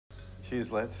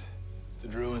Cheers, lads. To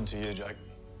Drew and to you, Jake.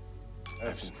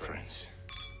 Have some friends.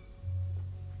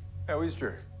 How is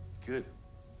Drew? Good.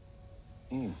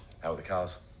 How are the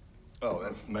cars? Oh,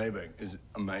 that Maybach is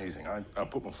amazing. I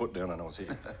put my foot down and I was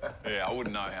here. Yeah, I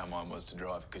wouldn't know how mine was to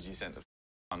drive because you sent the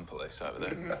fun police over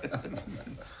there.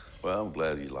 Well, I'm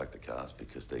glad you like the cars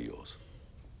because they're yours.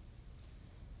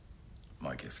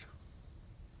 My gift.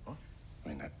 What? I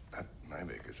mean, that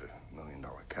Maybach is $1 million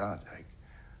car, Jake.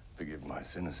 Forgive my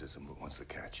cynicism, but what's the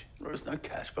catch? There is no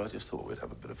cash, but I just thought we'd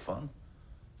have a bit of fun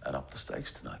and up the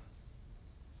stakes tonight.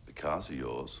 The cars are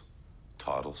yours,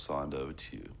 title signed over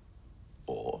to you,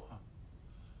 or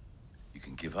you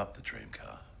can give up the dream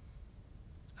car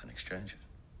and exchange it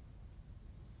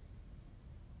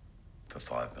for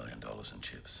 $5 million in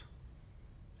chips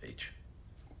each.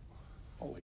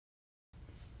 Holy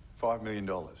 $5 million.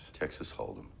 Texas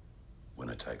Hold'em,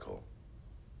 winner take all.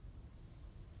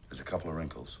 There's a couple of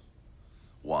wrinkles.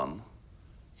 One,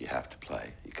 you have to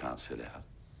play. You can't sit out.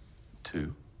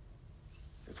 Two,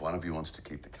 if one of you wants to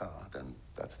keep the car, then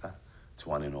that's that. It's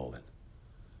one in, all in.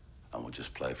 And we'll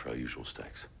just play for our usual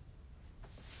stakes.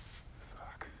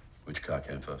 Fuck. Which car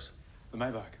came first? The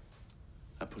Maybach.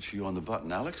 That puts you on the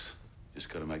button, Alex. Just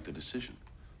got to make the decision.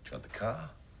 Do you want the car,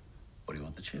 or do you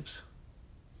want the chips?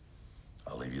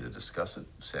 I'll leave you to discuss it.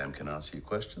 Sam can answer your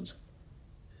questions.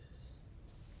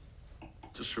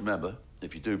 Just remember,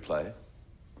 if you do play,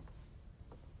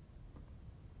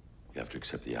 you have to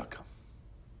accept the outcome.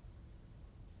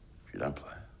 If you don't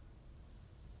play,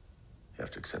 you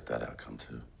have to accept that outcome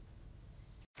too.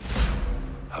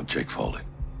 I'm Jake Foley.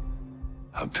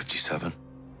 I'm 57.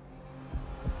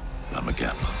 And I'm a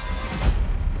gambler.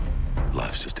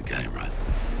 Life's just a game, right?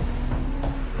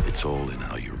 It's all in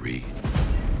how you read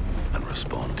and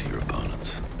respond to your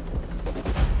opponents.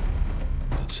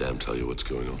 Did Sam tell you what's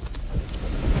going on?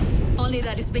 Only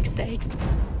that it's big stakes.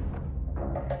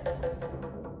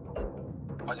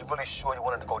 Are you really sure you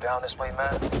wanted to go down this way,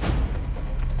 man?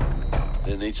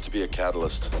 There needs to be a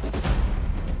catalyst.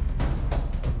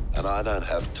 And I don't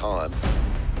have time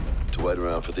to wait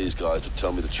around for these guys to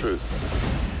tell me the truth.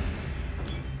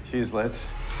 Cheers, lads.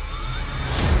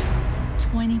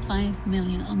 25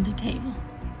 million on the table.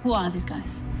 Who are these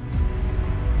guys?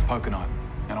 It's poker night,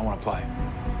 and I want to play.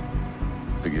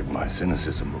 Forgive my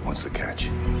cynicism, but what's the catch?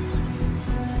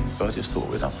 But I just thought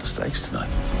we'd up the stakes tonight.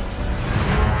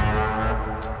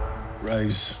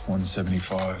 Raise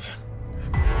 175.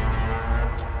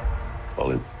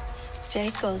 Follow.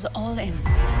 Jake goes all in.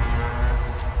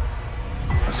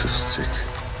 That's just sick.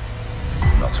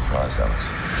 I'm not surprised, Alex.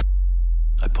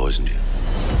 I poisoned you.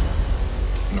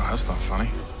 No, that's not funny.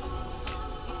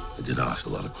 I did ask a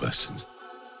lot of questions.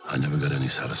 I never got any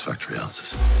satisfactory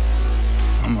answers.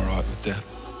 I'm all right with death.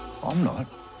 I'm not.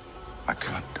 I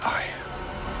can't die.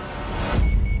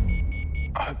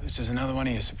 I hope this is another one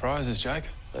of your surprises, Jake.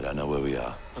 They don't know where we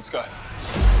are. Let's go.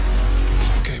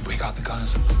 Okay, we got the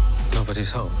guys.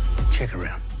 Nobody's home. Check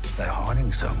around. They're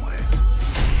hiding somewhere.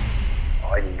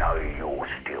 I know you're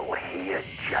still here,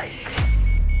 Jake.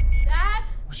 Dad?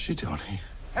 What's she doing here?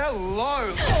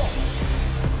 Hello!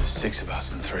 There's 6 of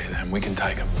us and 3 of them. We can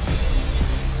take them.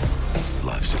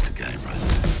 Life's just a game, right?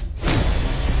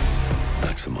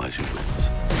 Maximize your wins.